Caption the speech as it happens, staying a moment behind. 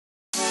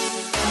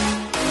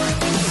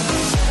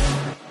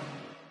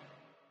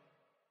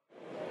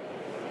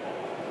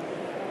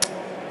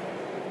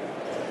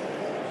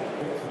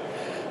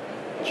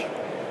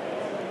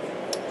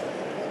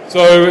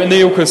So in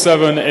the ILCA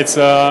 7, it's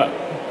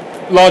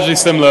largely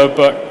similar,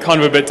 but kind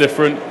of a bit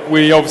different.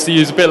 We obviously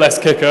use a bit less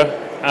kicker,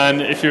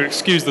 and if you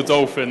excuse the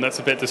dolphin, that's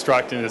a bit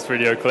distracting in this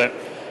video clip,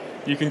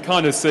 you can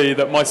kind of see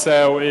that my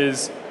sail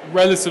is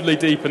relatively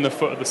deep in the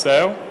foot of the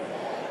sail.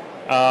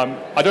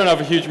 I don't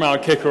have a huge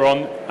amount of kicker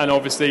on, and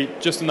obviously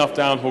just enough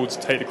downhaul to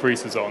take the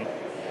creases on.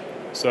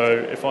 So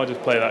if I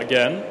just play that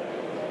again.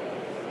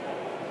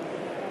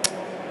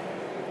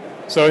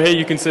 So here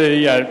you can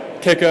see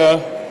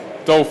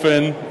kicker,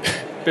 dolphin,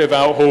 bit of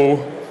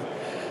outhaul,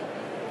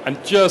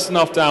 and just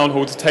enough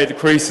downhaul to take the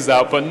creases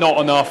out, but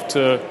not enough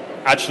to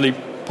actually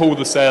pull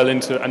the sail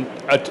into and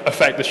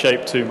affect the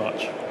shape too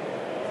much.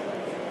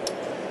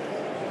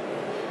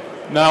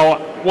 Now,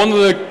 one of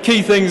the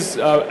key things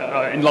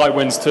in light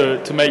winds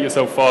to make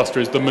yourself faster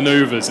is the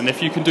maneuvers, and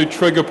if you can do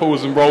trigger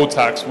pulls and roll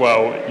tacks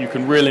well, you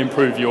can really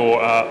improve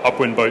your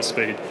upwind boat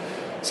speed.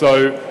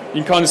 So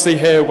you can kind of see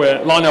here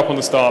we're lining up on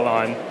the start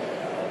line,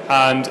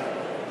 and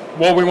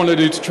what we want to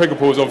do to trigger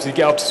pull is obviously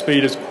get up to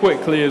speed as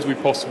quickly as we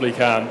possibly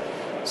can.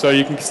 So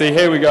you can see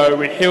here we go,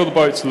 we heel the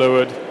boat to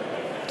leeward,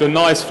 do a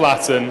nice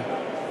flatten,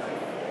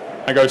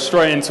 and go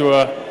straight into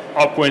a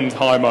upwind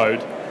high mode.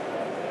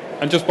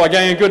 And just by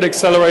getting a good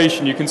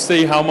acceleration, you can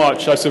see how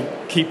much I sort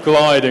of keep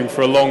gliding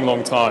for a long,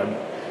 long time,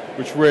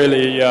 which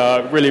really,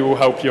 really will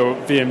help your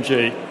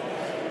VMG.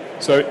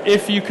 So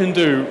if you can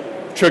do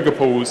trigger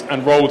pulls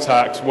and roll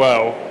tacks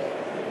well,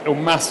 it will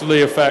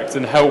massively affect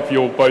and help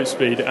your boat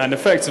speed. And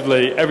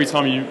effectively, every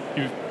time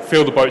you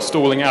feel the boat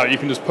stalling out, you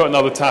can just put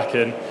another tack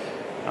in.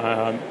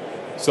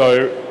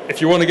 So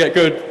if you want to get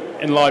good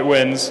in light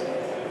winds,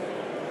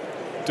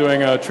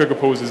 doing trigger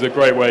pulls is a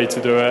great way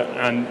to do it,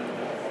 and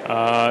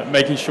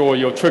making sure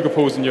your trigger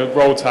pulls and your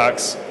roll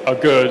tacks are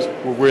good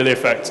will really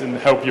affect and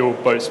help your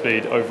boat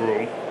speed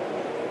overall.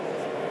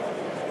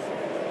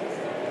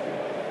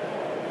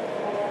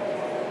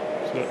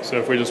 So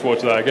if we just watch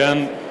that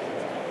again,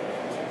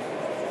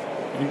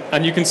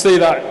 and you can see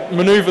that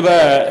maneuver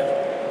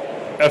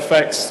there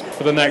affects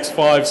for the next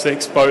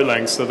 5-6 boat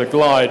lengths, so the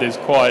glide is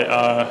quite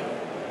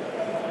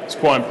it's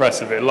quite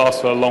impressive. It lasts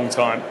for a long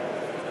time.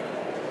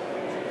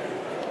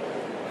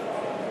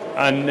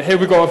 And here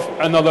we've got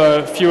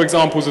another few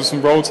examples of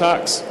some roll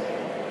tacks.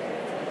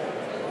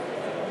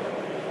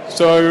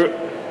 So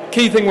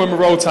key thing when we're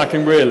roll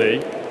tacking really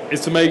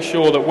is to make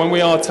sure that when we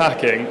are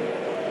tacking,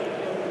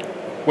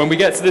 when we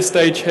get to this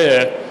stage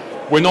here,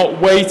 we're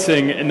not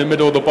waiting in the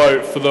middle of the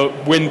boat for the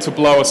wind to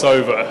blow us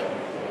over.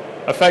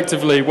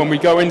 Effectively, when we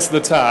go into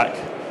the tack,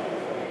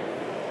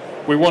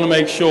 we want to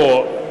make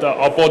sure that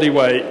our body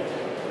weight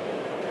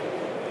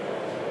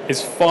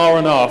is far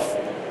enough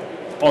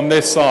on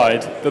this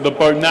side that the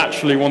boat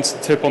naturally wants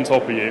to tip on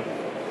top of you.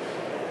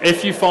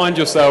 If you find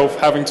yourself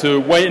having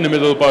to wait in the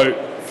middle of the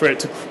boat for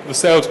the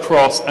sail to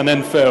cross and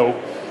then fill,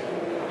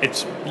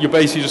 you're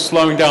basically just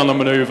slowing down the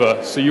maneuver.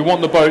 So you want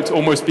the boat to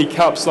almost be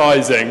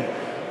capsizing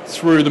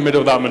through the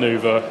middle of that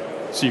maneuver,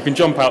 so you can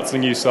jump out to the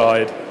new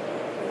side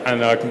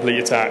and complete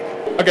your tack.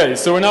 Okay,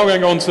 so we're now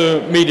going on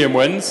to medium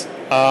winds.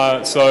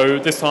 So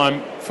this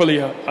time fully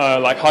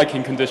like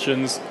hiking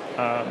conditions,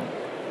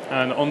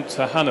 and on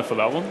to Hannah for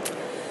that one.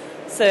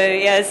 So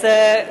yeah,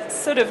 it's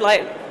sort of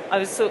like, I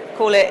would sort of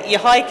call it, you're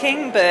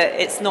hiking, but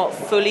it's not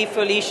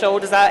fully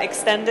shoulders out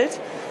extended.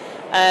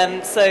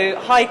 So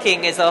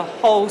hiking is a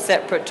whole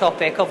separate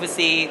topic.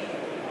 Obviously,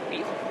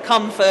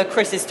 come for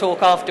Chris's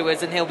talk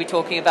afterwards and he'll be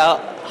talking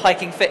about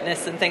hiking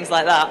fitness and things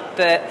like that.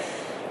 But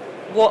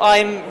what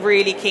I'm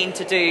really keen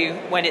to do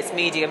when it's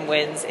medium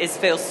winds is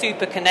feel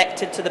super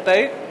connected to the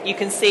boat. You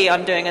can see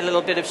I'm doing a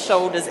little bit of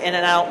shoulders in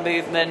and out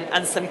movement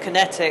and some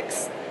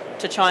kinetics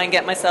to try and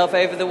get myself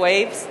over the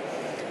waves.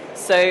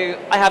 So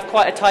I have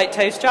quite a tight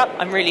toe strap.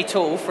 I'm really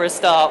tall for a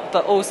start,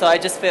 but also I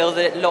just feel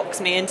that it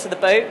locks me into the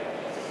boat.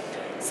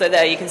 So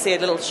there you can see a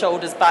little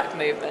shoulders back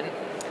movement.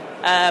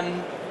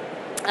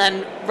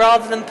 And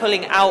rather than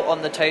pulling out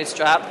on the toe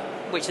strap,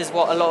 which is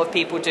what a lot of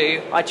people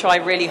do, I try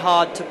really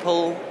hard to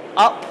pull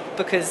up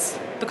because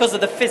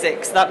of the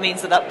physics. That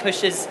means that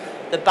pushes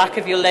the back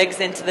of your legs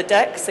into the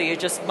deck, so you're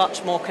just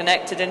much more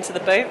connected into the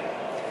boat.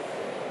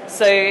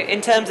 So in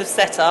terms of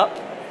setup,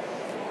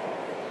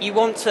 you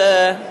want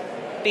to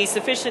be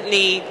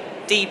sufficiently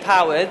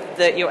depowered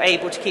that you're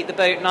able to keep the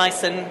boat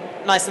nice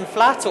and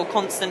flat or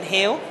constant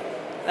heel.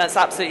 That's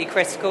absolutely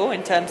critical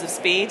in terms of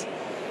speed.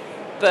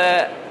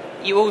 But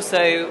you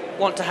also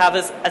want to have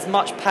as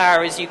much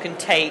power as you can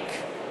take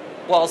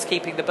whilst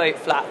keeping the boat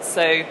flat.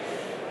 So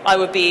I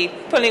would be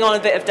pulling on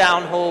a bit of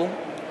downhaul,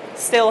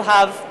 still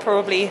have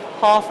probably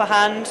half a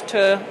hand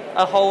to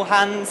a whole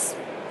hand's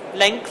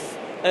length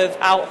of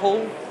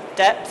outhaul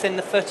depth in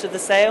the foot of the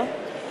sail.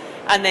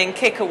 And then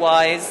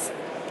kicker-wise,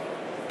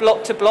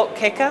 block-to-block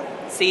kicker.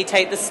 So you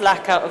take the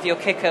slack out of your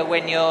kicker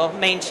when your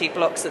main sheet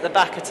blocks at the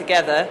back are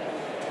together.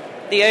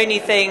 The only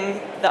thing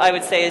that I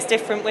would say is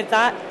different with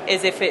that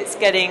is if it's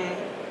getting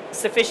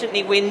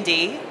sufficiently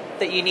windy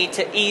that you need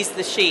to ease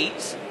the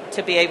sheet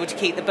to be able to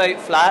keep the boat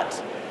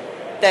flat,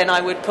 then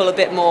I would pull a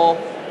bit more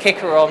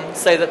kicker on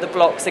so that the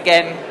blocks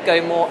again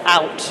go more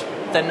out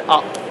than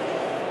up.